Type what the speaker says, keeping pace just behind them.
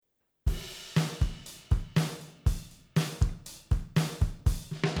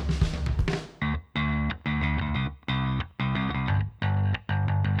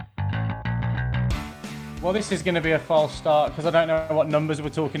Well, this is going to be a false start because I don't know what numbers we're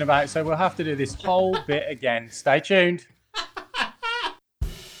talking about, so we'll have to do this whole bit again. Stay tuned.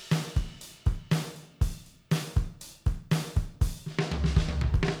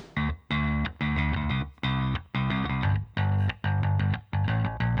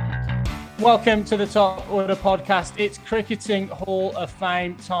 Welcome to the Top Order podcast. It's Cricketing Hall of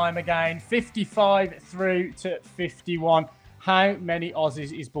Fame time again. 55 through to 51. How many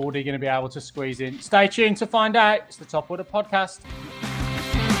Aussies is Baldy going to be able to squeeze in? Stay tuned to find out. It's the Top Order podcast.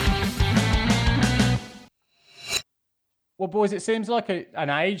 Well, boys, it seems like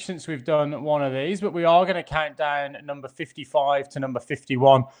an age since we've done one of these, but we are going to count down number 55 to number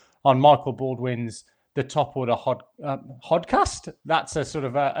 51 on Michael Baldwin's The Top Order Hodcast. That's a sort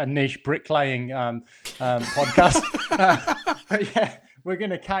of a niche bricklaying podcast. But yeah, we're going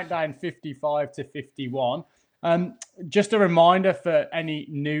to count down 55 to 51. Just a reminder for any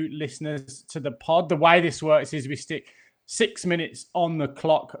new listeners to the pod, the way this works is we stick 6 minutes on the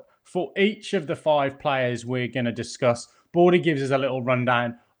clock for each of the 5 players we're going to discuss. Baldy gives us a little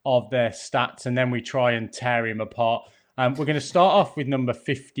rundown of their stats and then we try and tear him apart. We're going to start off with number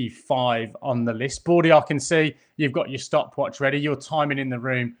 55 on the list. Baldy, I can see you've got your stopwatch ready. You're timing in the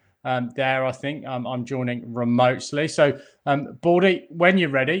room there, I think. I'm joining remotely. So, Baldy, when you're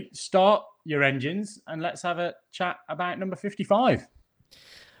ready, start your engines and let's have a chat about number 55.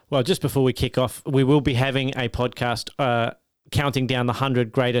 Well, just before we kick off, we will be having a podcast counting down the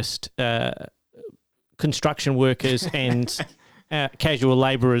 100 greatest construction workers and casual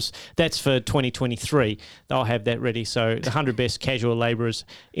labourers. That's for 2023. They'll have that ready. So the 100 best casual labourers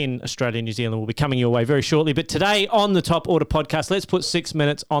in Australia and New Zealand will be coming your way very shortly. But today on the Top Order podcast, let's put 6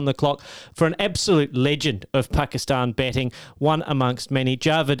 minutes on the clock for an absolute legend of Pakistan batting, one amongst many,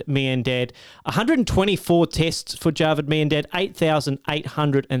 Javed Miandad. 124 tests for Javed Miandad,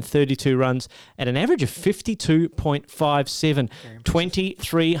 8,832 runs at an average of 52.57,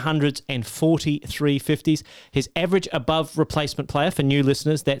 23 hundreds and 43 50s. His average above replacement player, for new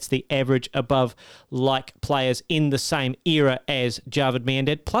listeners, that's the average above like players in the same era as Javed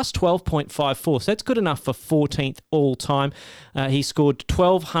Miandad, plus 12.54. So that's good enough for 14th all time. He scored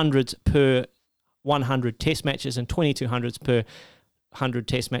 12 hundreds per 100 test matches and 22 hundreds per 100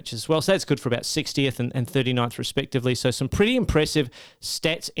 test matches as well. So that's good for about 60th and 39th respectively. So some pretty impressive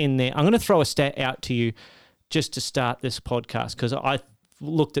stats in there. I'm going to throw a stat out to you just to start this podcast because I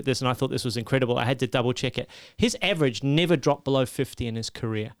looked at this and I thought this was incredible. I had to double check it. His average never dropped below 50 in his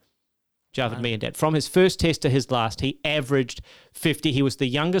career. Javed Miandad. From his first test to his last, he averaged 50. He was the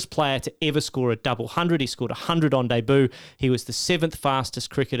youngest player to ever score a double 100. He scored 100 on debut. He was the 7th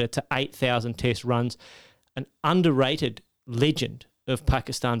fastest cricketer to 8,000 test runs. An underrated legend of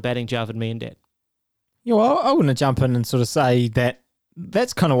Pakistan batting, Javed Miandad. Yeah, well, I want to jump in and sort of say that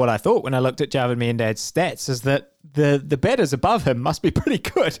that's kind of what I thought when I looked at Javed Miandad's stats, is that the batters above him must be pretty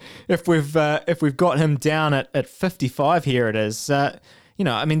good if we've got him down at 55. Here it is. I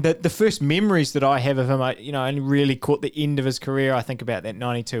mean, the first memories that I have of him, I only really caught the end of his career. I think about that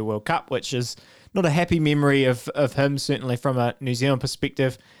 92 World Cup, which is not a happy memory of him, certainly from a New Zealand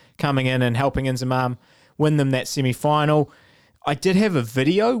perspective, coming in and helping Inzamam win them that semi-final. I did have a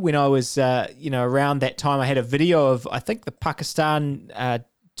video when I was, around that time. I had a video of, I think, the Pakistan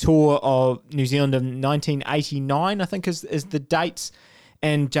tour of New Zealand in 1989, I think is the dates.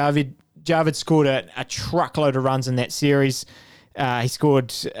 And Javed scored a truckload of runs in that series. He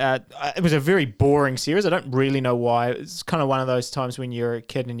scored, it was a very boring series. I don't really know why. It's kind of one of those times when you're a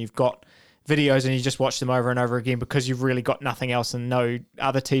kid and you've got videos and you just watch them over and over again because you've really got nothing else and no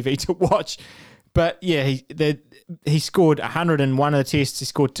other TV to watch. But yeah, he scored 100 in one of the tests. He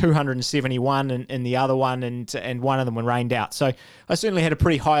scored 271 in the other one, and one of them when rained out. So I certainly had a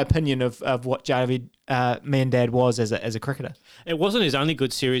pretty high opinion of what Javed Miandad was as a cricketer. It wasn't his only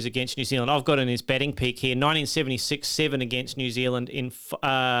good series against New Zealand. I've got in his batting peak here, 1976-7 against New Zealand in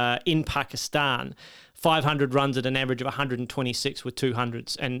Pakistan. 500 runs at an average of 126 with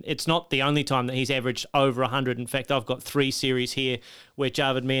 200s. And it's not the only time that he's averaged over 100. In fact, I've got 3 series here where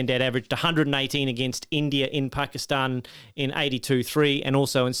Javed Miandad averaged 118 against India in Pakistan in 82-3 and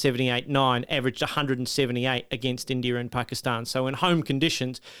also in 78-9 averaged 178 against India in Pakistan. So in home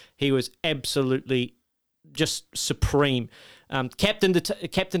conditions, he was absolutely just supreme. Captained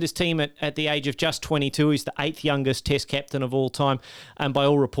his team at the age of just 22. He's the 8th youngest Test captain of all time, and by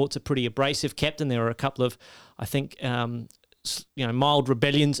all reports, a pretty abrasive captain. There were a couple of, I think, mild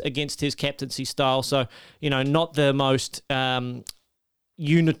rebellions against his captaincy style. So, not the most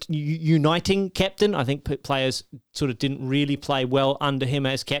uniting captain. I think players sort of didn't really play well under him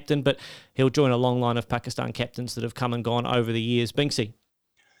as captain, but he'll join a long line of Pakistan captains that have come and gone over the years. Binksy.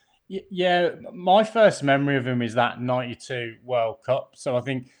 Yeah, my first memory of him is that 92 World Cup. So I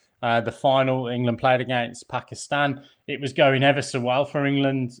think the final England played against Pakistan, it was going ever so well for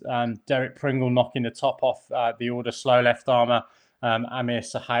England. Derek Pringle knocking the top off the order, slow left armour, Amir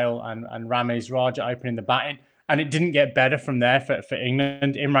Sahel and Ramiz Raja opening the batting. And it didn't get better from there for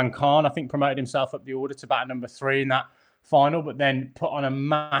England. Imran Khan, I think, promoted himself up the order to batter number 3 in that final, but then put on a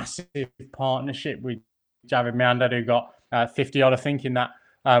massive partnership with Javed Miandad, who got 50 odd, I think, in that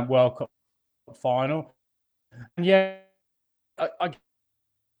World Cup final. And yeah, I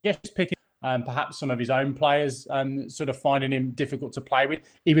guess picking perhaps some of his own players, sort of finding him difficult to play with.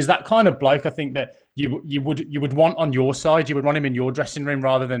 He was that kind of bloke, I think, that you would want on your side. You would want him in your dressing room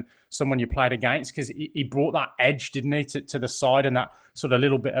rather than someone you played against, because he brought that edge, didn't he, to the side, and that sort of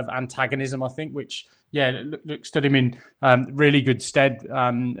little bit of antagonism, I think, which, stood him in really good stead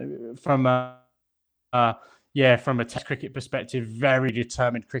from a Test cricket perspective. Very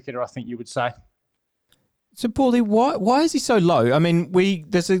determined cricketer, I think you would say. So, Paulie, why is he so low? I mean,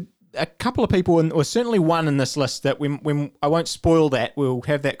 there's a couple of people, or certainly one in this list, that when I won't spoil that, we'll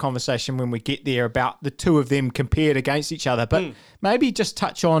have that conversation when we get there about the two of them compared against each other. But maybe just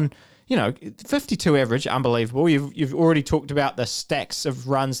touch on, 52 average, unbelievable. You've already talked about the stacks of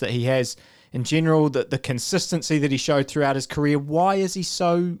runs that he has in general, the consistency that he showed throughout his career. Why is he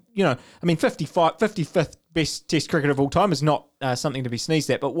so, 55th best Test cricketer of all time is not something to be sneezed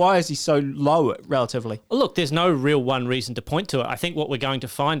at, but why is he so low relatively? Well, look, there's no real one reason to point to it. I think what we're going to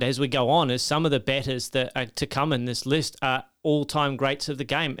find as we go on is some of the batters that are to come in this list are all-time greats of the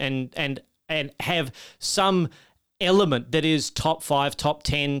game and have some element that is top 5, top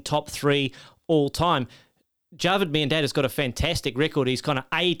 10, top 3 all time. Javed Miandad has got a fantastic record. He's kind of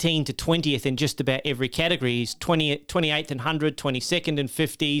 18 to 20th in just about every category. He's 28th in 100, 22nd in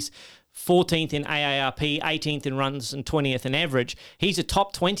 50s, 14th in AARP, 18th in runs and 20th in average. He's a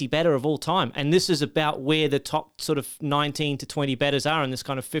top 20 batter of all time. And this is about where the top sort of 19 to 20 batters are in this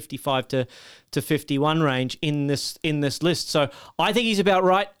kind of 55 to 51 range in this list. So I think he's about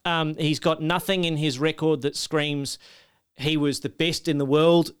right. He's got nothing in his record that screams he was the best in the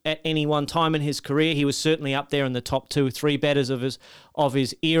world at any one time in his career. He was certainly up there in the top 2 or 3 batters of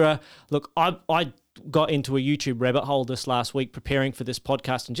his era. Look, I got into a YouTube rabbit hole this last week preparing for this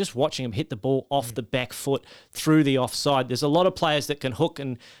podcast and just watching him hit the ball off the back foot through the offside. There's a lot of players that can hook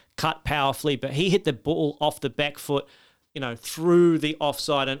and cut powerfully, but he hit the ball off the back foot, through the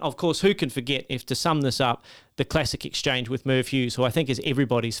offside. And of course, who can forget, if to sum this up, the classic exchange with Merv Hughes, who I think is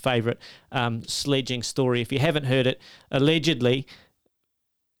everybody's favourite sledging story. If you haven't heard it, allegedly...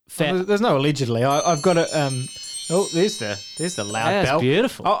 There's no allegedly. I've got it... there's the loud bell. That's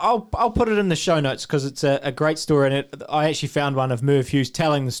beautiful. I'll put it in the show notes because it's a great story, and I actually found one of Merv Hughes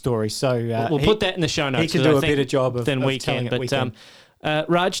telling the story. So we'll put that in the show notes. He can do a better job than we can. But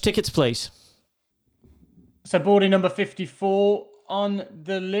Raj, tickets, please. So boarding number 54 on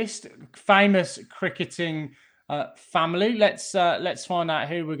the list, famous cricketing family. Let's find out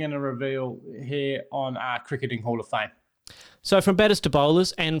who we're going to reveal here on our Cricketing Hall of Fame. So from batters to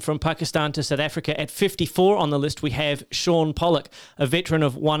bowlers and from Pakistan to South Africa, at 54 on the list, we have Shaun Pollock, a veteran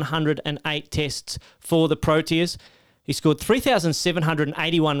of 108 tests for the Proteas. He scored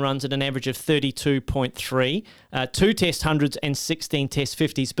 3,781 runs at an average of 32.3, 2 Test hundreds and 16 Test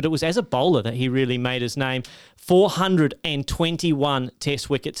 50s, but it was as a bowler that he really made his name. 421 Test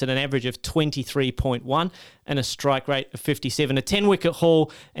wickets at an average of 23.1 and a strike rate of 57, a 10-wicket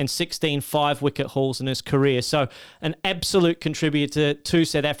haul and 16 5-wicket hauls in his career. So an absolute contributor to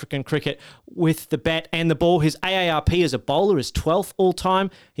South African cricket with the bat and the ball. His AARP as a bowler is 12th all-time.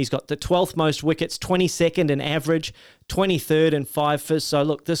 He's got the 12th most wickets, 22nd in average, 23rd in 5-fers. So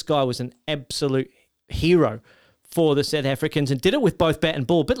look, this guy was an absolute hero for the South Africans and did it with both bat and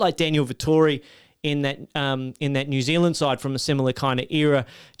ball, a bit like Daniel Vettori in that New Zealand side from a similar kind of era.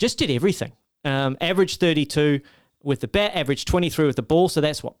 Just did everything. Average 32 with the bat, average 23 with the ball, so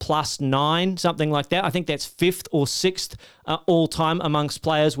that's plus 9, something like that. I think that's 5th or 6th all-time amongst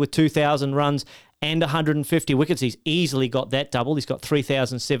players with 2,000 runs and 150 wickets. He's easily got that double. He's got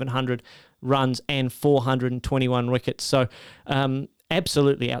 3,700 runs and 421 wickets. So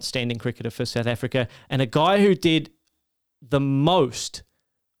absolutely outstanding cricketer for South Africa, and a guy who did the most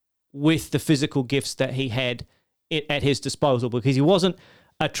with the physical gifts that he had at his disposal, because he wasn't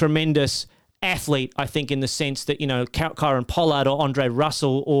a tremendous athlete, I think, in the sense that, Kieron Pollard or Andre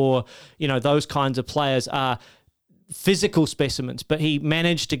Russell or, those kinds of players are physical specimens, but he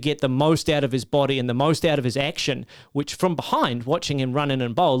managed to get the most out of his body and the most out of his action, which from behind, watching him run in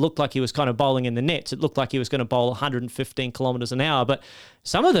and bowl, looked like he was kind of bowling in the nets. It looked like he was going to bowl 115 kilometres an hour, but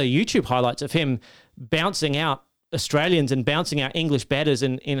some of the YouTube highlights of him bouncing out Australians and bouncing out English batters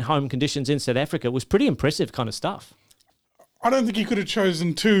in home conditions in South Africa was pretty impressive kind of stuff. I don't think he could have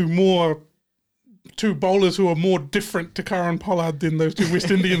chosen two bowlers who are more different to Kieron Pollard than those two West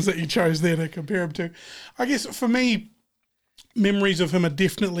Indians that he chose there to compare him to. I guess for me, memories of him are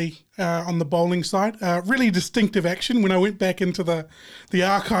definitely on the bowling side. Really distinctive action. When I went back into the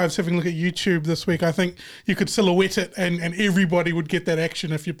archives, having a look at YouTube this week, I think you could silhouette it and everybody would get that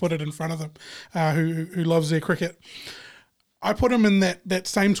action if you put it in front of them who loves their cricket. I put him in that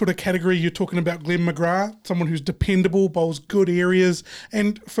same sort of category you're talking about, Glenn McGrath, someone who's dependable, bowls good areas.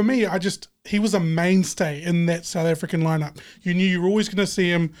 And for me, he was a mainstay in that South African lineup. You knew you were always going to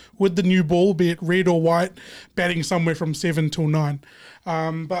see him with the new ball, be it red or white, batting somewhere from 7 till 9.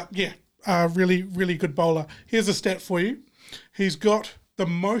 But yeah, really, really good bowler. Here's a stat for you. He's got the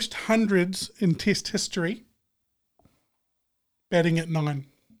most hundreds in Test history, batting at 9.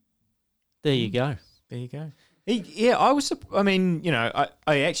 There you go. There you go. I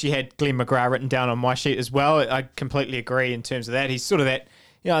actually had Glenn McGrath written down on my sheet as well. I completely agree in terms of that. He's sort of that,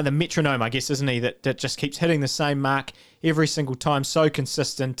 the metronome, I guess, isn't he? That just keeps hitting the same mark every single time, so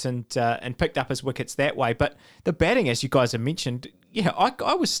consistent and picked up his wickets that way. But the batting, as you guys have mentioned,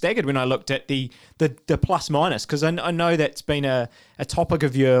 I was staggered when I looked at the plus minus, because I know that's been a topic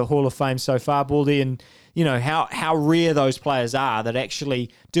of your Hall of Fame so far, Baldy, and how rare those players are that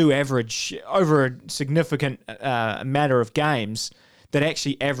actually do average over a significant matter of games, that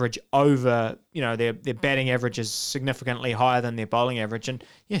actually average over, their batting average is significantly higher than their bowling average. And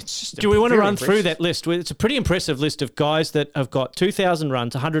it's just do we want to run through that list? It's a pretty impressive list of guys that have got 2,000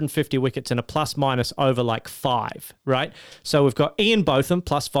 runs, 150 wickets, and a plus minus over like 5, right? So we've got Ian Botham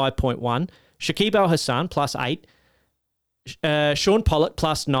plus 5.1, Shakib Al Hassan plus 8, Shaun Pollock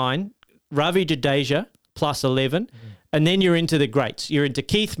plus 9, Ravi Jadeja plus 11, and then you're into the greats. You're into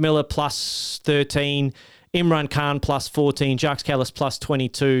Keith Miller plus 13, Imran Khan plus 14, Jacques Kallis plus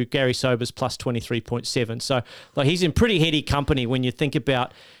 22, Gary Sobers plus 23.7. So he's in pretty heady company when you think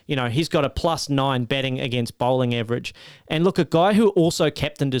about, he's got a plus 9 batting against bowling average. And look, a guy who also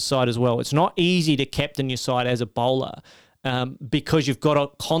captained his side as well. It's not easy to captain your side as a bowler. Because you've got to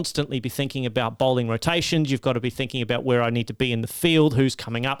constantly be thinking about bowling rotations. You've got to be thinking about where I need to be in the field, who's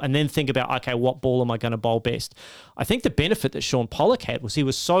coming up, and then think about, okay, what ball am I going to bowl best? I think the benefit that Shaun Pollock had was he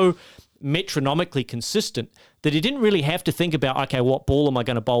was so metronomically consistent that he didn't really have to think about, okay, what ball am I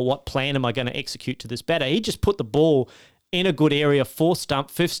going to bowl? What plan am I going to execute to this batter? He just put the ball in a good area, 4th stump,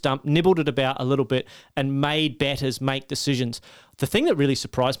 5th stump, nibbled it about a little bit and made batters make decisions. The thing that really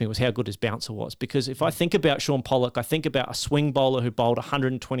surprised me was how good his bouncer was, because if I think about Shaun Pollock, I think about a swing bowler who bowled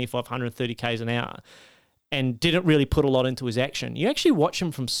 125, 130 Ks an hour and didn't really put a lot into his action. You actually watch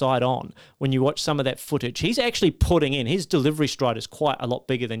him from side on. When you watch some of that footage, he's actually putting in. His delivery stride is quite a lot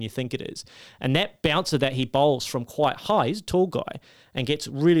bigger than you think it is. And that bouncer that he bowls from quite high, he's a tall guy, and gets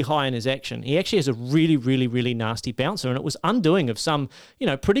really high in his action. He actually has a really, really, really nasty bouncer, and it was undoing of some,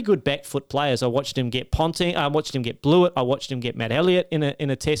 pretty good back foot players. I watched him get Ponting, I watched him get Blewett, I watched him get Matt Elliott in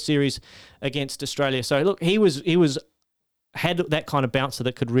a test series against Australia. So look, he had that kind of bouncer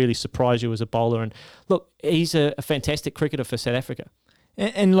that could really surprise you as a bowler. And look, he's a fantastic cricketer for South Africa.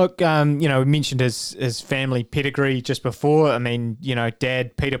 And look, we mentioned his family pedigree just before. I mean,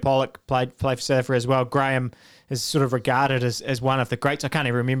 Dad, Peter Pollock, played for South Africa as well. Graham is sort of regarded as one of the greats. I can't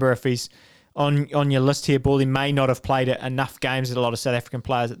even remember if he's on your list here, Baldy. May not have played enough games. That a lot of South African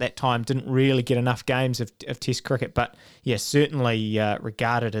players at that time didn't really get enough games of Test cricket. But, yeah, certainly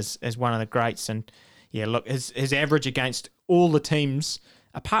regarded as one of the greats. And, yeah, look, his average against all the teams,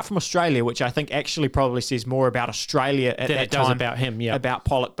 apart from Australia, which I think actually probably says more about Australia at that time. Does about him, yeah. About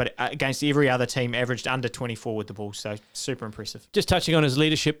Pollock, but against every other team, averaged under 24 with the ball, so super impressive. Just touching on his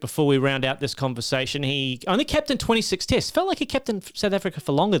leadership before we round out this conversation, he only captained 26 tests. Felt like he captained South Africa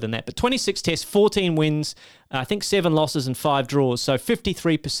for longer than that, but 26 tests, 14 wins, I think 7 losses and 5 draws, so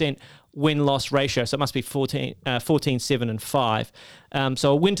 53% win-loss ratio, so it must be 14, 7 and 5.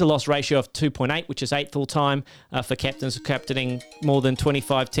 So a win-to-loss ratio of 2.8, which is 8th all-time for captains captaining more than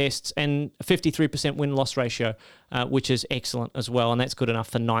 25 tests, and a 53% win-loss ratio, which is excellent as well, and that's good enough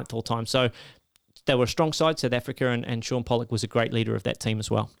for 9th all-time. So they were a strong side, South Africa, and Shaun Pollock was a great leader of that team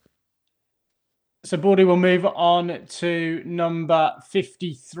as well. So, Baldy, we'll move on to number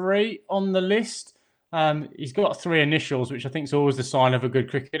 53 on the list. He's got 3 initials, which I think is always the sign of a good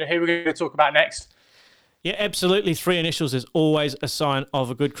cricketer. Who are we going to talk about next? Yeah, absolutely. 3 initials is always a sign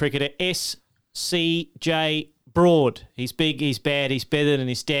of a good cricketer. SCJ Broad. He's big, he's bad, he's better than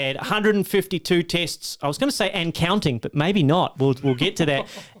his dad. 152 tests. I was going to say and counting, but maybe not. We'll get to that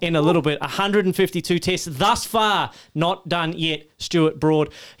in a little bit. 152 tests thus far, not done yet, Stuart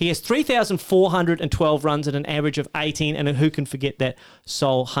Broad. He has 3,412 runs at an average of 18, and who can forget that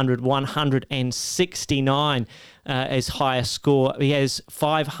sole 169 as highest score. He has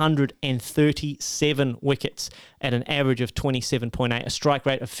 537 wickets at an average of 27.8, a strike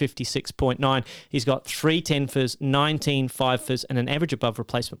rate of 56.9. He's got 3 10-fers, 19 5-fers, and an average above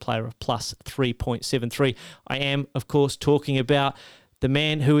replacement player of plus 3.73. I am, of course, talking about the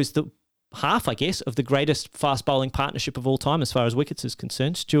man who is the half, I guess, of the greatest fast bowling partnership of all time as far as wickets is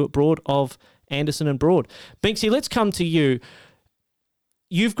concerned, Stuart Broad of Anderson and Broad. Binksy, let's come to you.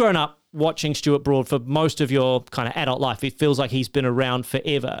 You've grown up watching Stuart Broad for most of your kind of adult life. It feels like he's been around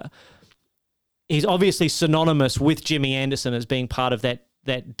forever. He's obviously synonymous with Jimmy Anderson as being part of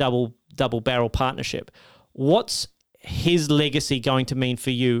that double barrel partnership. What's his legacy going to mean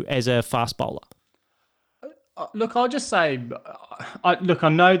for you as a fast bowler? Look, I'll just say, I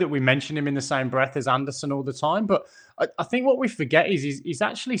know that we mention him in the same breath as Anderson all the time, but I think what we forget is he's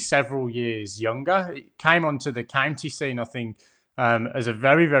actually several years younger. He came onto the county scene, I think, as a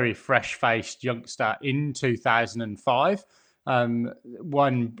very, very fresh-faced youngster in 2005.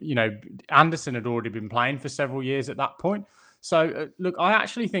 When, Anderson had already been playing for several years at that point. So, look, I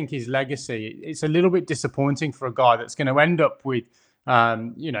actually think his legacy, it's a little bit disappointing for a guy that's going to end up with,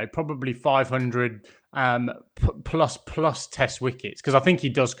 probably 500 plus test wickets, because I think he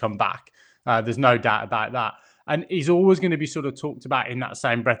does come back. There's no doubt about that. And he's always going to be sort of talked about in that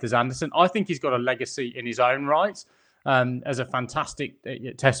same breath as Anderson. I think he's got a legacy in his own right. As a fantastic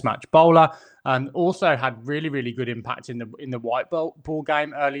test match bowler, and also had really, really good impact in the white ball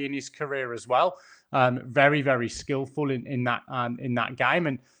game early in his career as well. Very, very skillful in that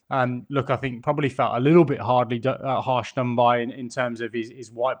game, and look, I think probably felt a little bit harsh done by in terms of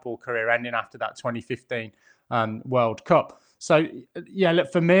his white ball career ending after that 2015 World Cup. So yeah,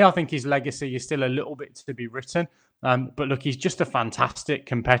 look, for me, I think his legacy is still a little bit to be written. But look, he's just a fantastic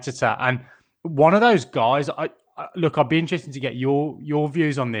competitor, and one of those guys. Look, I'd be interested to get your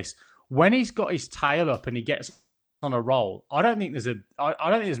views on this. When he's got his tail up and he gets on a roll, I don't think there's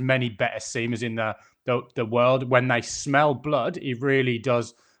many better seamers in the world. When they smell blood, he really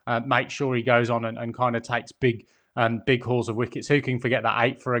does make sure he goes on and kind of takes big hauls of wickets. Who can forget that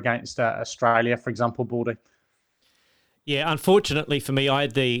 8 for against Australia, for example, Baldy? Yeah, unfortunately for me,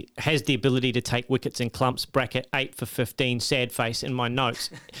 has the ability to take wickets in clumps, bracket 8 for 15, sad face in my notes.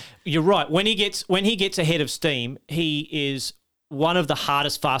 You're right. When he gets ahead of steam, he is one of the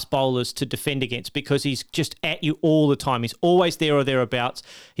hardest fast bowlers to defend against because he's just at you all the time. He's always there or thereabouts.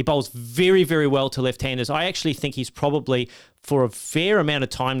 He bowls very, very well to left-handers. I actually think he's probably, for a fair amount of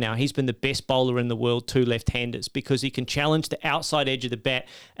time now, he's been the best bowler in the world to left-handers because he can challenge the outside edge of the bat.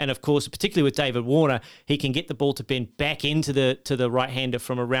 And of course, particularly with David Warner, he can get the ball to bend back into the right-hander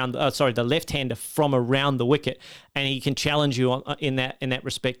from around, the left-hander from around the wicket. And he can challenge you in that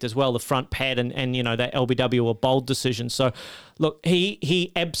respect as well, the front pad and that LBW or bold decision. So look,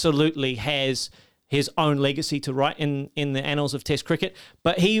 he absolutely has his own legacy to write in the annals of Test cricket,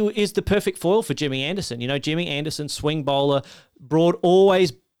 but he is the perfect foil for Jimmy Anderson. Jimmy Anderson, swing bowler, Broad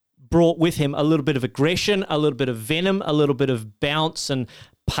always brought with him a little bit of aggression, a little bit of venom, a little bit of bounce and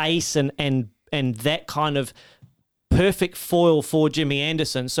pace and that kind of perfect foil for Jimmy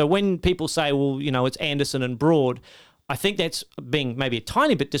Anderson. So when people say, well, it's Anderson and Broad, I think that's being maybe a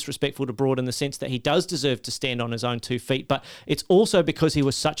tiny bit disrespectful to Broad in the sense that he does deserve to stand on his own 2 feet, but it's also because he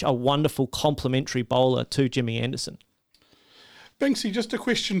was such a wonderful complementary bowler to Jimmy Anderson. Banksy, just a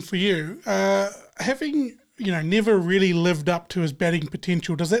question for you. Having, never really lived up to his batting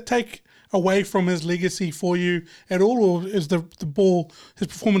potential, does that take away from his legacy for you at all, or is the ball, his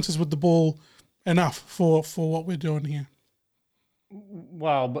performances with the ball enough for what we're doing here?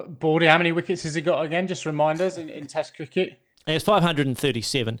 Well, but Baldy, how many wickets has he got again? Just remind us in Test cricket. It's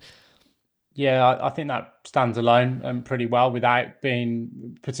 537. Yeah, I think that stands alone pretty well without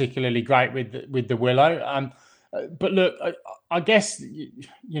being particularly great with the willow. But look, I guess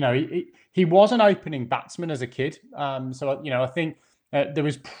he was an opening batsman as a kid. So I think there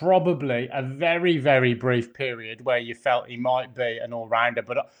was probably a very, very brief period where you felt he might be an all-rounder.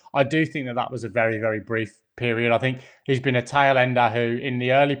 But I do think that was a very, very brief period. I think he's been a tail ender who, in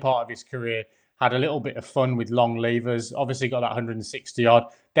the early part of his career, had a little bit of fun with long levers, obviously got that 160 odd,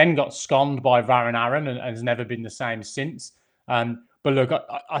 then got sconned by Varun Aaron and has never been the same since. But look,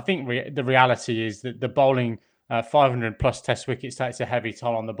 I think the reality is that the bowling 500 plus test wickets takes a heavy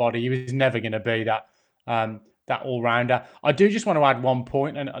toll on the body. He was never going to be that all-rounder. I do just want to add one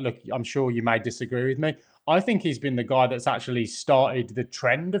point, and look, I'm sure you may disagree with me. I think he's been the guy that's actually started the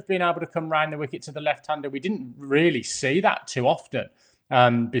trend of being able to come round the wicket to the left-hander. We didn't really see that too often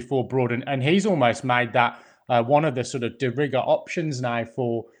before Broad, and he's almost made that one of the sort of de rigueur options now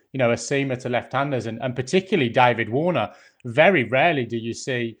for, a seamer to left-handers, and particularly David Warner. Very rarely do you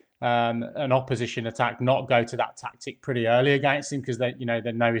see an opposition attack not go to that tactic pretty early against him, because they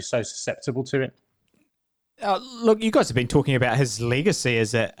know he's so susceptible to it. Look, you guys have been talking about his legacy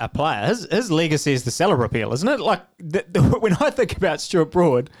as a player. His legacy is the seller appeal, isn't it? Like, when I think about Stuart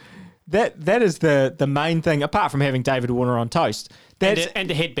Broad, that is the main thing, apart from having David Warner on toast. And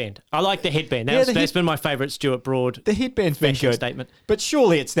the headband. I like the headband. That's been my favourite Stuart Broad. The headband's been good. Statement. But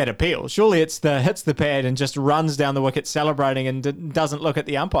surely it's that appeal. Surely it's the hits the pad and just runs down the wicket celebrating and doesn't look at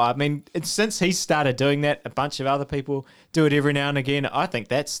the umpire. I mean, since he started doing that, a bunch of other people do it every now and again. I think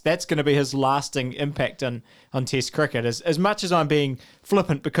that's going to be his lasting impact on Test cricket. As much as I'm being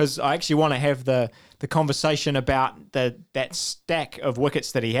flippant, because I actually want to have the conversation about that stack of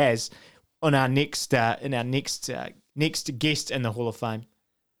wickets that he has on our next next guest in the Hall of Fame.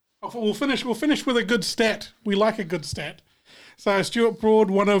 We'll finish with a good stat. We like a good stat. So Stuart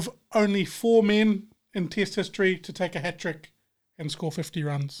Broad, one of only 4 men in Test history to take a hat-trick and score 50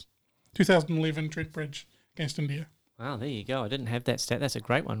 runs. 2011 Trent Bridge against India. Wow, there you go. I didn't have that stat. That's a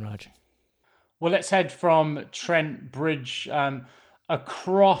great one, Raj. Well, let's head from Trent Bridge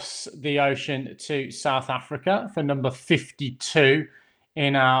across the ocean to South Africa for number 52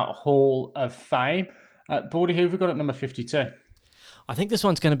 in our Hall of Fame. Bordy, who have we got at number 52? I think this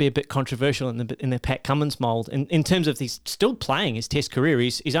one's going to be a bit controversial in the Pat Cummins mould. In terms of he's still playing his Test career,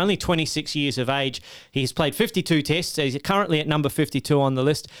 he's only 26 years of age. He's played 52 Tests. He's currently at number 52 on the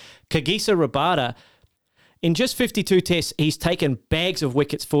list. Kagiso Rabada, in just 52 Tests, he's taken bags of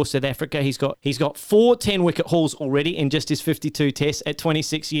wickets for South Africa. He's got 4 10-wicket hauls already in just his 52 Tests at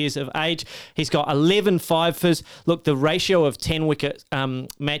 26 years of age. He's got 11 fivers. Look, the ratio of 10-wicket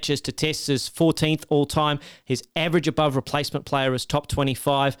matches to Tests is 14th all-time. His average above replacement player is top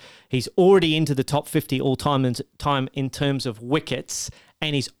 25. He's already into the top 50 all-time in terms of wickets,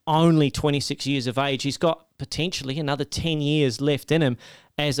 and he's only 26 years of age. He's got potentially another 10 years left in him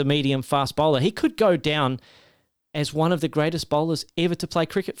as a medium-fast bowler. He could go down as one of the greatest bowlers ever to play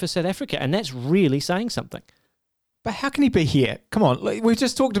cricket for South Africa, and that's really saying something. But how can he be here? Come on, we've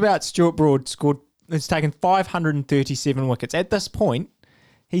just talked about Stuart Broad has taken 537 wickets. At this point,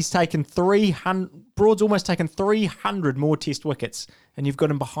 he's taken 300. Broad's almost taken 300 more Test wickets, and you've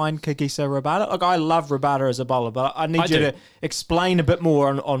got him behind Kagiso Rabada. Look, I love Rabada as a bowler, but I need you to explain a bit more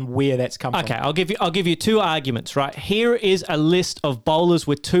on where that's come from. Okay, I'll give you 2 arguments. Right, here is a list of bowlers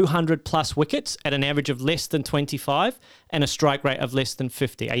with 200 plus wickets at an average of less than 25 and a strike rate of less than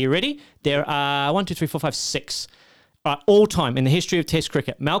 50. Are you ready? There are 1, 2, 3, 4, 5, 6. All time in the history of Test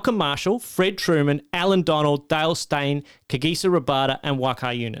cricket: Malcolm Marshall, Fred Truman, Alan Donald, Dale Steyn, Kagiso Rabada, and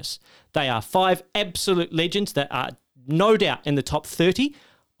Waqar Younis. They are 5 absolute legends that are no doubt in the top 30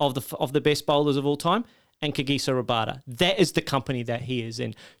 of the best bowlers of all time, and Kagiso Rabada. That is the company that he is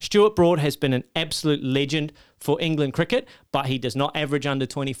in. Stuart Broad has been an absolute legend for England cricket, but he does not average under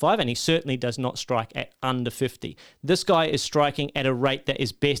 25, and he certainly does not strike at under 50. This guy is striking at a rate that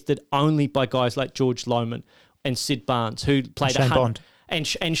is bested only by guys like George Lohmann and Sid Barnes, who played Shane Bond. And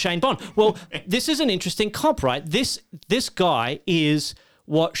Shane Bond. Well, this is an interesting comp, right? This guy is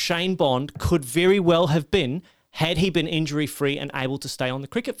what Shane Bond could very well have been had he been injury-free and able to stay on the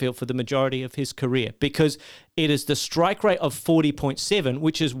cricket field for the majority of his career, because it is the strike rate of 40.7,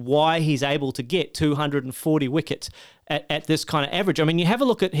 which is why he's able to get 240 wickets at this kind of average. I mean, you have a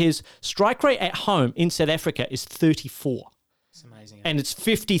look at his strike rate at home in South Africa is 34. It's amazing. And it's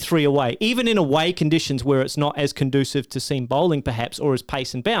 53 away. Even in away conditions where it's not as conducive to seam bowling perhaps, or as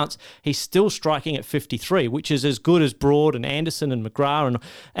pace and bounce, he's still striking at 53, which is as good as Broad and Anderson and McGrath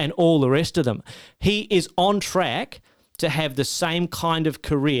and all the rest of them. He is on track to have the same kind of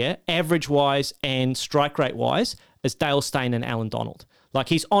career, average-wise and strike rate-wise, as Dale Steyn and Alan Donald. Like,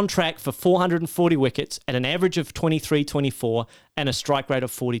 he's on track for 440 wickets at an average of 23, 24 and a strike rate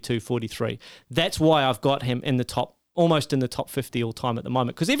of 42, 43. That's why I've got him in the top, almost in the top 50 all time at the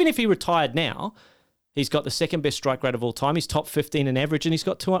moment. Because even if he retired now, he's got the second best strike rate of all time. He's top 15 in average, and he's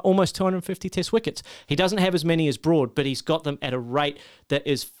got almost 250 Test wickets. He doesn't have as many as Broad, but he's got them at a rate that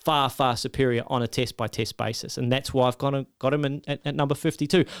is far, far superior on a test-by-test basis. And that's why I've got him at number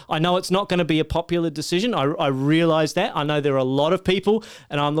 52. I know it's not going to be a popular decision. I realise that. I know there are a lot of people,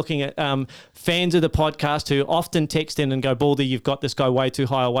 and I'm looking at fans of the podcast who often text in and go, Baldy, you've got this guy way too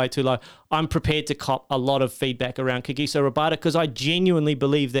high or way too low. I'm prepared to cop a lot of feedback around Kagiso Rabada, because I genuinely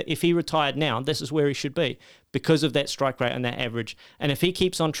believe that if he retired now, this is where he should be because of that strike rate and that average. And if he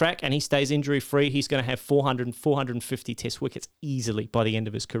keeps on track and he stays injury-free, he's going to have 400 and 450 test wickets easily by the end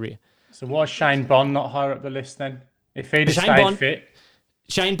of his career. So why is Shane Bond not higher up the list then? If he'd have stayed fit.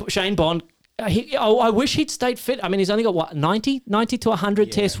 Shane Bond, I wish he'd stayed fit. I mean, he's only got, what, 90 to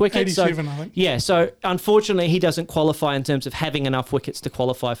 100 test wickets? 87, so, I think. Yeah, so unfortunately, he doesn't qualify in terms of having enough wickets to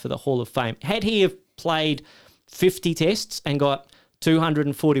qualify for the Hall of Fame. Had he have played 50 tests and got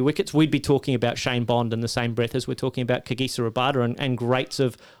 240 wickets, we'd be talking about Shane Bond in the same breath as we're talking about Kagiso Rabada and greats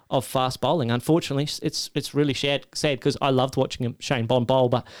of fast bowling. Unfortunately, it's really sad because I loved watching Shane Bond bowl,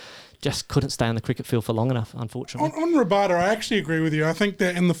 but just couldn't stay on the cricket field for long enough, unfortunately. On Rabada, I actually agree with you. I think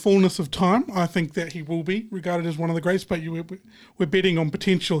that in the fullness of time, I think that he will be regarded as one of the greats, but we're betting on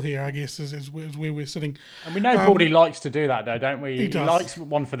potential here, I guess, is where we're sitting. And we know Baldy likes to do that, though, don't we? He does. Likes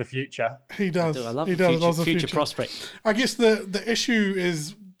one for the future. He does. I love he the does. future prospect. I guess the issue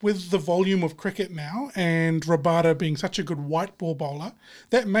is with the volume of cricket now and Rabada being such a good white ball bowler,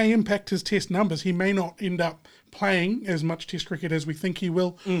 that may impact his test numbers. He may not end up playing as much test cricket as we think he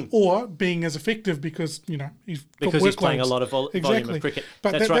will, or being as effective because, he's playing a lot of volume of cricket.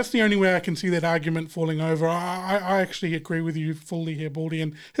 But that's the only way I can see that argument falling over. I actually agree with you fully here, Baldy,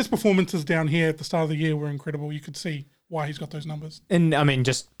 and his performances down here at the start of the year were incredible. You could see why he's got those numbers. And I mean,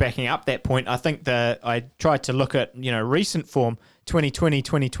 just backing up that point, I think that I tried to look at, recent form, 2020,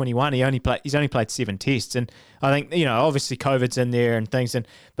 2021, he's only played 7 tests. And I think, obviously COVID's in there and things.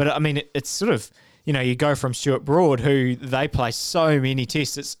 But I mean, it's sort of, you go from Stuart Broad, who they play so many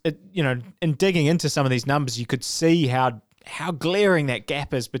tests. In digging into some of these numbers, you could see how glaring that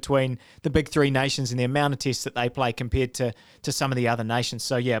gap is between the big 3 nations and the amount of tests that they play compared to some of the other nations.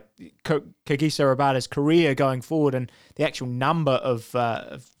 So yeah, Kagiso Rabada's career going forward and the actual number of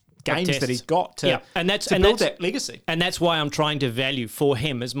games that he's got to build that legacy. And that's why I'm trying to value for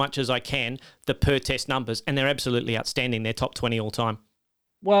him as much as I can the per test numbers, and they're absolutely outstanding. They're top 20 all time.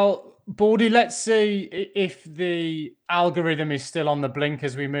 Well, Baldy, let's see if the algorithm is still on the blink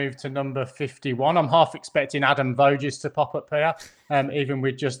as we move to number 51. I'm half expecting Adam Voges to pop up here, even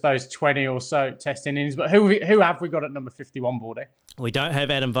with just those 20 or so test innings. But who have we got at number 51, Baldy? We don't have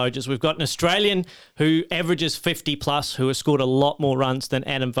Adam Voges. We've got an Australian who averages 50 plus, who has scored a lot more runs than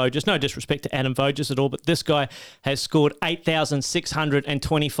Adam Voges. No disrespect to Adam Voges at all, but this guy has scored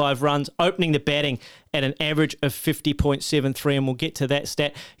 8,625 runs, opening the batting at an average of 50.73, and we'll get to that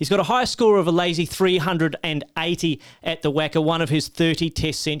stat. He's got a high score of a lazy 380 at the WACA, one of his 30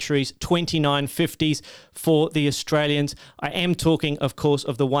 test centuries, 29 50s for the Australians. I am talking, of course,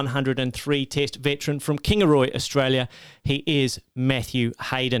 of the 103 test veteran from Kingaroy, Australia. He is Matthew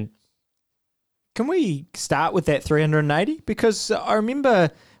Hayden. Can we start with that 380? Because I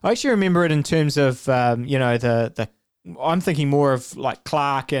actually remember it in terms of, I'm thinking more of like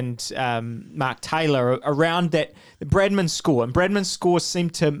Clark and Mark Taylor around that Bradman score. And Bradman's score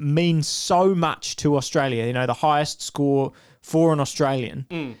seemed to mean so much to Australia, the highest score for an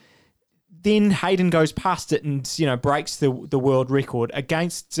Australian. Then Hayden goes past it and, breaks the world record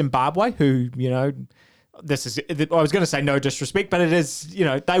against Zimbabwe, who, this is, I was going to say no disrespect, but it is,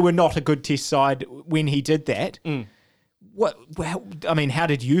 they were not a good test side when he did that. How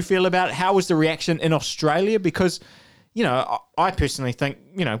did you feel about it? How was the reaction in Australia? Because, I personally think,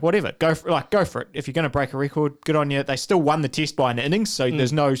 whatever, go for it. If you're going to break a record, good on you. They still won the test by an innings, so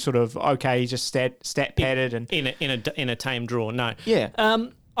there's no sort of, okay, just stat padded and in a tame draw. No. Yeah.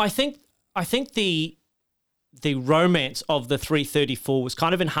 I think the romance of the 334 was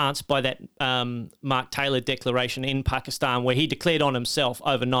kind of enhanced by that Mark Taylor declaration in Pakistan, where he declared on himself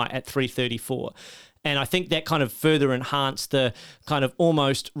overnight at 334. And I think that kind of further enhanced the kind of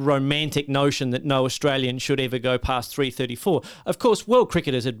almost romantic notion that no Australian should ever go past 334. Of course, world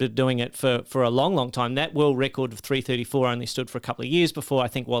cricketers had been doing it for a long, long time. That world record of 334 only stood for a couple of years before I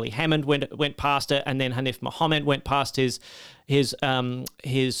think Wally Hammond went past it, and then Hanif Mohammed went past his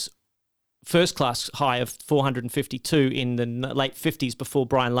first class high of 452 in the late 50s before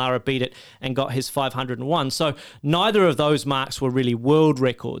Brian Lara beat it and got his 501. So neither of those marks were really world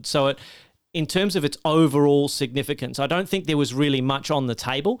records. So in terms of its overall significance, I don't think there was really much on the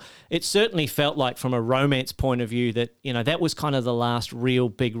table. It certainly felt like, from a romance point of view, that that was kind of the last real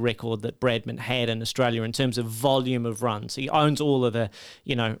big record that Bradman had in Australia in terms of volume of runs. He owns all of the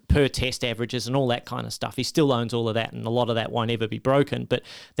per test averages and all that kind of stuff. He still owns all of that, and a lot of that won't ever be broken. But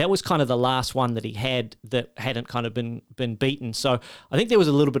that was kind of the last one that he had that hadn't kind of been beaten. So I think there was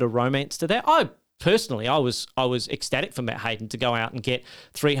a little bit of romance to that. Personally, I was ecstatic for Matt Hayden to go out and get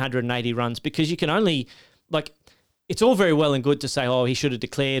 380 runs, because you can only, it's all very well and good to say, oh, he should have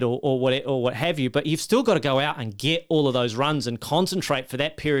declared or what have you, but you've still got to go out and get all of those runs and concentrate for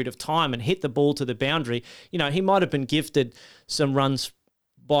that period of time and hit the ball to the boundary. You know, he might have been gifted some runs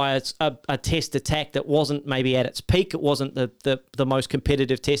by a test attack that wasn't maybe at its peak. It wasn't the most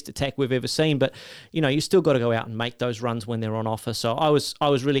competitive test attack we've ever seen, but you know, you still got to go out and make those runs when they're on offer. So I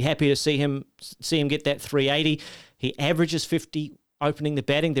was really happy to see him get that 380. He averages 50 opening the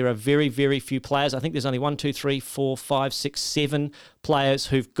batting. There are very, very few players. I think there's only 1, 2, 3, 4, 5, 6, 7 players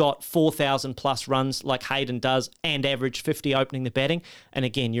who've got 4,000 plus runs like Hayden does and average 50 opening the batting. And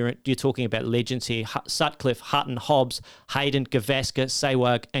again, you're talking about legends here. Sutcliffe, Hutton, Hobbs, Hayden, Gavaskar,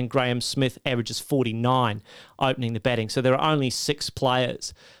 Sehwag and Graham Smith averages 49 opening the batting. So there are only 6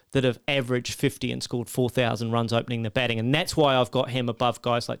 players that have averaged 50 and scored 4,000 runs opening the batting. And that's why I've got him above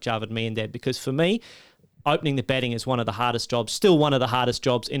guys like Javed Miandad, because for me, opening the batting is one of the hardest jobs, still one of the hardest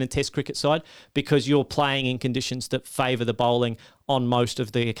jobs in a test cricket side, because you're playing in conditions that favour the bowling on most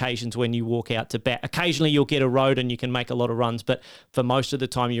of the occasions when you walk out to bat. Occasionally you'll get a road and you can make a lot of runs, but for most of the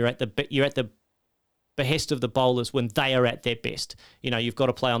time you're at the behest of the bowlers when they are at their best. You know, you've got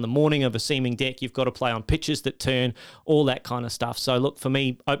to play on the morning of a seaming deck, you've got to play on pitches that turn, all that kind of stuff. So look, for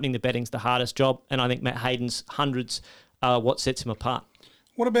me, opening the batting's the hardest job, and I think Matt Hayden's hundreds are what sets him apart.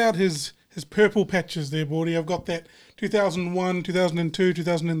 What about his purple patches there, Bordy? I've got that 2001, 2002,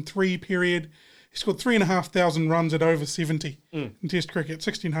 2003 period. He scored 3,500 runs at over 70 in Test cricket,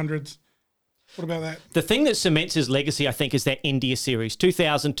 1600s. What about that? The thing that cements his legacy, I think, is that India series,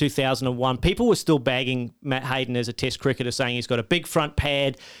 2000, 2001. People were still bagging Matt Hayden as a Test cricketer, saying he's got a big front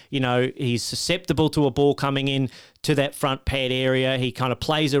pad. You know, he's susceptible to a ball coming in to that front pad area. He kind of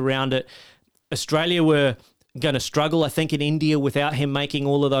plays around it. Australia were going to struggle, I think, in India without him making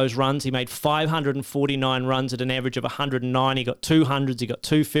all of those runs. He made 549 runs at an average of 109. He got 200s, he got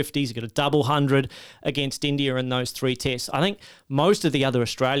 250s, he got a double 100 against India in those 3 tests. I think most of the other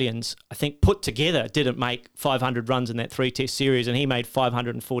Australians, I think, put together didn't make 500 runs in that 3-test series, and he made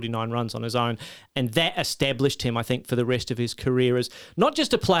 549 runs on his own. And that established him, I think, for the rest of his career as not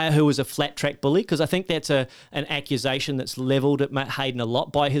just a player who was a flat track bully, because I think that's an accusation that's levelled at Matt Hayden a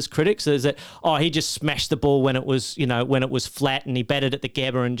lot by his critics, is that, oh, he just smashed the ball when it was flat, and he batted at the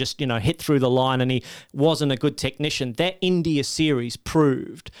Gabba and just, hit through the line, and he wasn't a good technician. That India series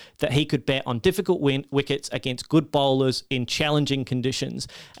proved that he could bat on difficult wickets against good bowlers in challenging conditions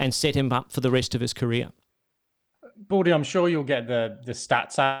and set him up for the rest of his career. Baldy, I'm sure you'll get the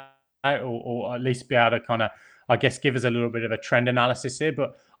stats out, or at least be able to kind of, I guess, give us a little bit of a trend analysis here.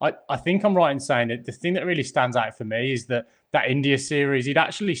 But I think I'm right in saying that the thing that really stands out for me is that India series, he'd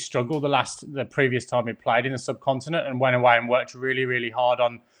actually struggled the previous time he played in the subcontinent, and went away and worked really, really hard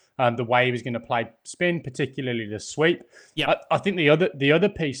on the way he was going to play spin, particularly the sweep. Yeah, I think the other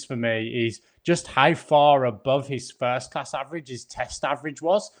piece for me is just how far above his first class average his test average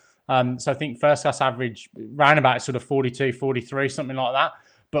was. So I think first class average round about sort of 42, 43, something like that.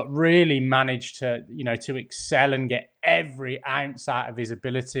 But really managed to, to excel and get every ounce out of his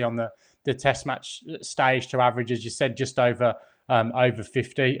ability on the test match stage to average, as you said, just over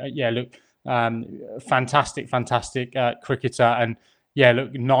 50. Fantastic cricketer. And yeah,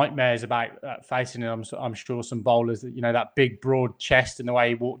 look, nightmares about facing him. I'm sure some bowlers that, that big broad chest and the way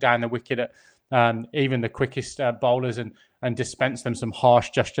he walked down the wicket at even the quickest bowlers and dispense them some harsh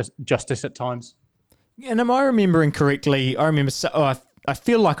justice at times. And am I remembering correctly? I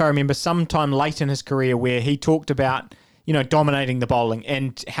feel like I remember sometime late in his career where he talked about, dominating the bowling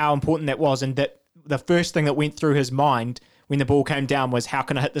and how important that was, and that the first thing that went through his mind when the ball came down was, how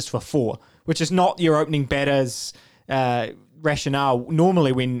can I hit this for 4? Which is not your opening batter's rationale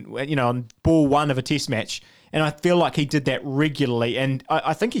normally when, on ball 1 of a test match. And I feel like he did that regularly. And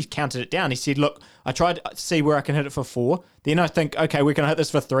I think he counted it down. He said, look, I tried to see where I can hit it for 4. Then I think, okay, we're going to hit this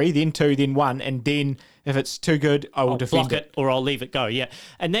for 3, then 2, then 1. And then if it's too good, I'll defend block it or I'll leave it go. Yeah.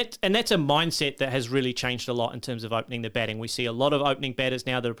 And that's a mindset that has really changed a lot in terms of opening the batting. We see a lot of opening batters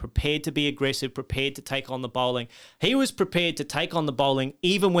now that are prepared to be aggressive, prepared to take on the bowling. He was prepared to take on the bowling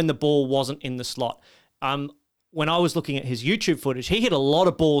even when the ball wasn't in the slot. When I was looking at his YouTube footage, he hit a lot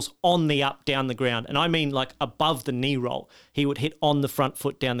of balls on the up, down the ground. And I mean like above the knee roll. He would hit on the front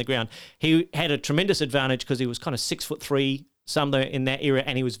foot down the ground. He had a tremendous advantage because he was kind of 6'3", somewhere in that era,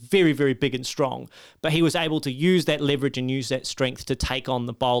 and he was very, very big and strong. But he was able to use that leverage and use that strength to take on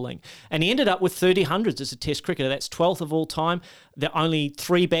the bowling. And he ended up with 30 hundreds as a test cricketer. That's 12th of all time. There are only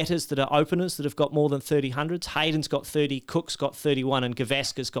 3 batters that are openers that have got more than 30 hundreds. Hayden's got 30, Cook's got 31, and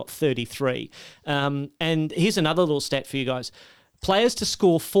Gavaskar's got 33. And here's another little stat for you guys. Players to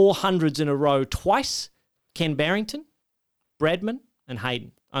score 400s in a row twice: Ken Barrington, Bradman, and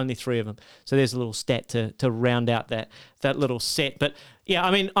Hayden. Only 3 of them. So there's a little stat to round out that little set. But yeah,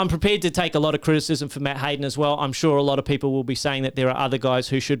 I mean, I'm prepared to take a lot of criticism for Matt Hayden as well. I'm sure a lot of people will be saying that there are other guys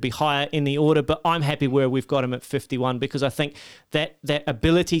who should be higher in the order, but I'm happy where we've got him at 51 because I think that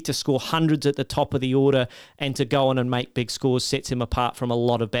ability to score hundreds at the top of the order and to go on and make big scores sets him apart from a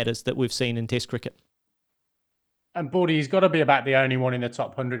lot of batters that we've seen in Test cricket. And Baldy, he's got to be about the only one in the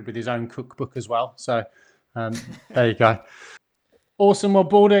top 100 with his own cookbook as well. So there you go. Awesome. Well,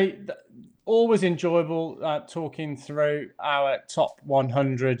 Baldy, always enjoyable talking through our top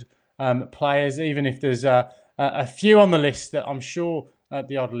 100 players, even if there's a few on the list that I'm sure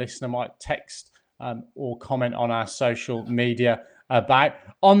the odd listener might text or comment on our social media about.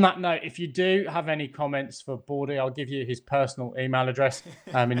 On that note, if you do have any comments for Baldy, I'll give you his personal email address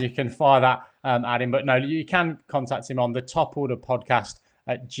and you can fire that at him. But no, you can contact him on the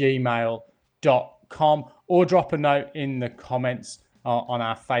toporderpodcast@gmail.com or drop a note in the comments on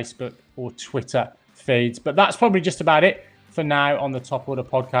our Facebook or Twitter feeds. But that's probably just about it for now on the Top Order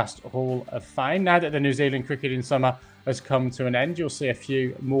Podcast Hall of Fame. Now that the New Zealand cricket in summer has come to an end, you'll see a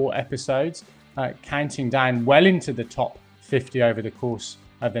few more episodes counting down well into the top 50 over the course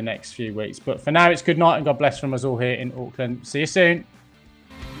of the next few weeks. But for now, it's good night and God bless from us all here in Auckland. See you soon.